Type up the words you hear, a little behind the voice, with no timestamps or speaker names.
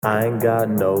I ain't got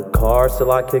no car, so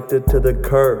I kicked it to the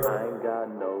curb. I ain't got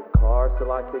no car,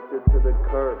 so I kicked it to the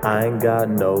curb. I ain't got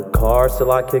no car, so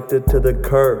I kicked it to the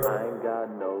curb. I ain't got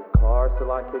no car,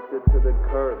 so I kicked it to the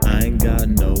curb. I ain't got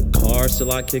no car, so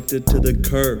I kicked it to the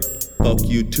curb. Fuck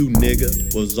you too,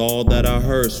 nigga, was all that I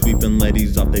heard. Sweeping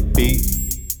ladies off their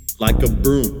feet like a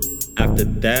broom. After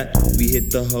that, we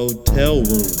hit the hotel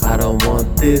room. I don't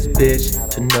want this bitch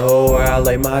to know where I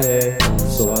lay my head,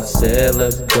 so I said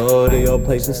let's go to your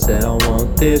place instead. I don't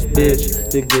want this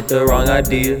bitch to get the wrong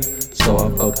idea, so I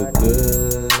fuck her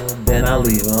good, then I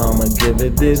leave her. I'ma give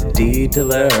it this D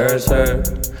till it hurts her.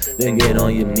 Then get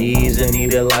on your knees and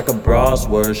eat it like a bras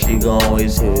word. She gon'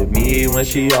 always hit me when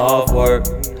she off work.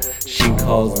 She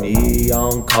calls me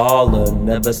on caller,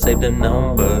 never save the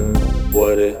number.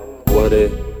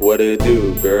 What it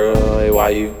do, girl? Hey, why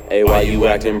you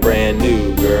acting brand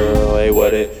new, girl? Hey,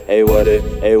 what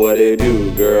it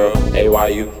do, girl? Hey, why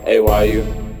you?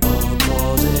 Long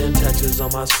calls and texts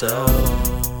on my cell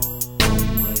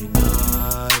phone, late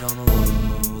night on the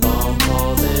road. Long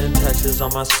calls and texts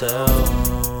on my cell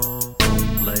phone,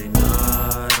 late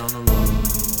night on the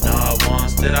road. Not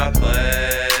once did I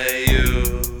play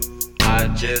you, I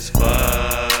just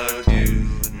fucked you.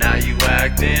 Now you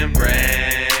acting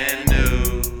brand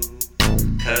new,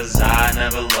 cause I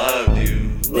never loved you.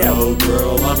 Oh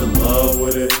girl, I'm in love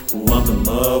with it. Ooh, I'm in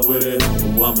love with it.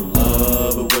 Ooh, I'm in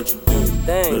love with what you do.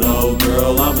 Dang. But oh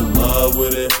girl, I'm in love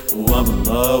with it. Ooh, I'm in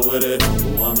love with it.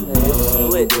 Ooh, I'm in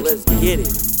love with what you Let's do. get it.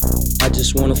 I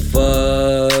just wanna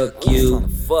fuck you.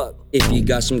 Fuck. If you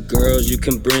got some girls, you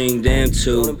can bring them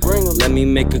too. Bring 'em. Let me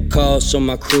make a call so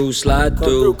my crew slide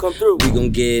through. Come through. We gon'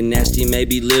 get nasty,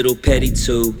 maybe little petty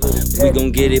too. We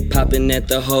gon' get it poppin' at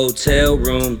the hotel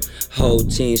room. Whole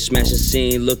team smashing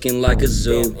scene, looking like a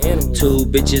zoo. Two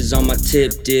bitches on my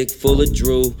tip, dick full of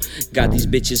drool. Got these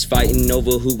bitches fighting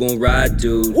over who gon' ride,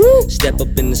 dude. Step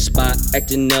up in the spot,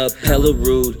 acting up hella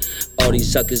rude. All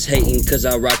these suckers hating cause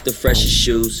I rock the freshest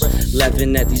shoes.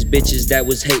 Laughing at these bitches that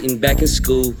was hating back in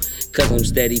school, cause I'm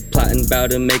steady plotting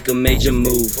bout to make a major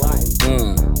move.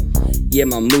 Yeah,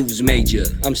 my move's major,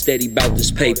 I'm steady bout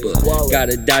this paper.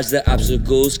 Gotta dodge the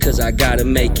obstacles cause I gotta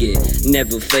make it.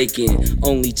 Never faking,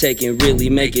 only taking, really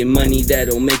making money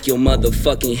that'll make your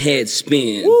motherfucking head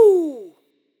spin.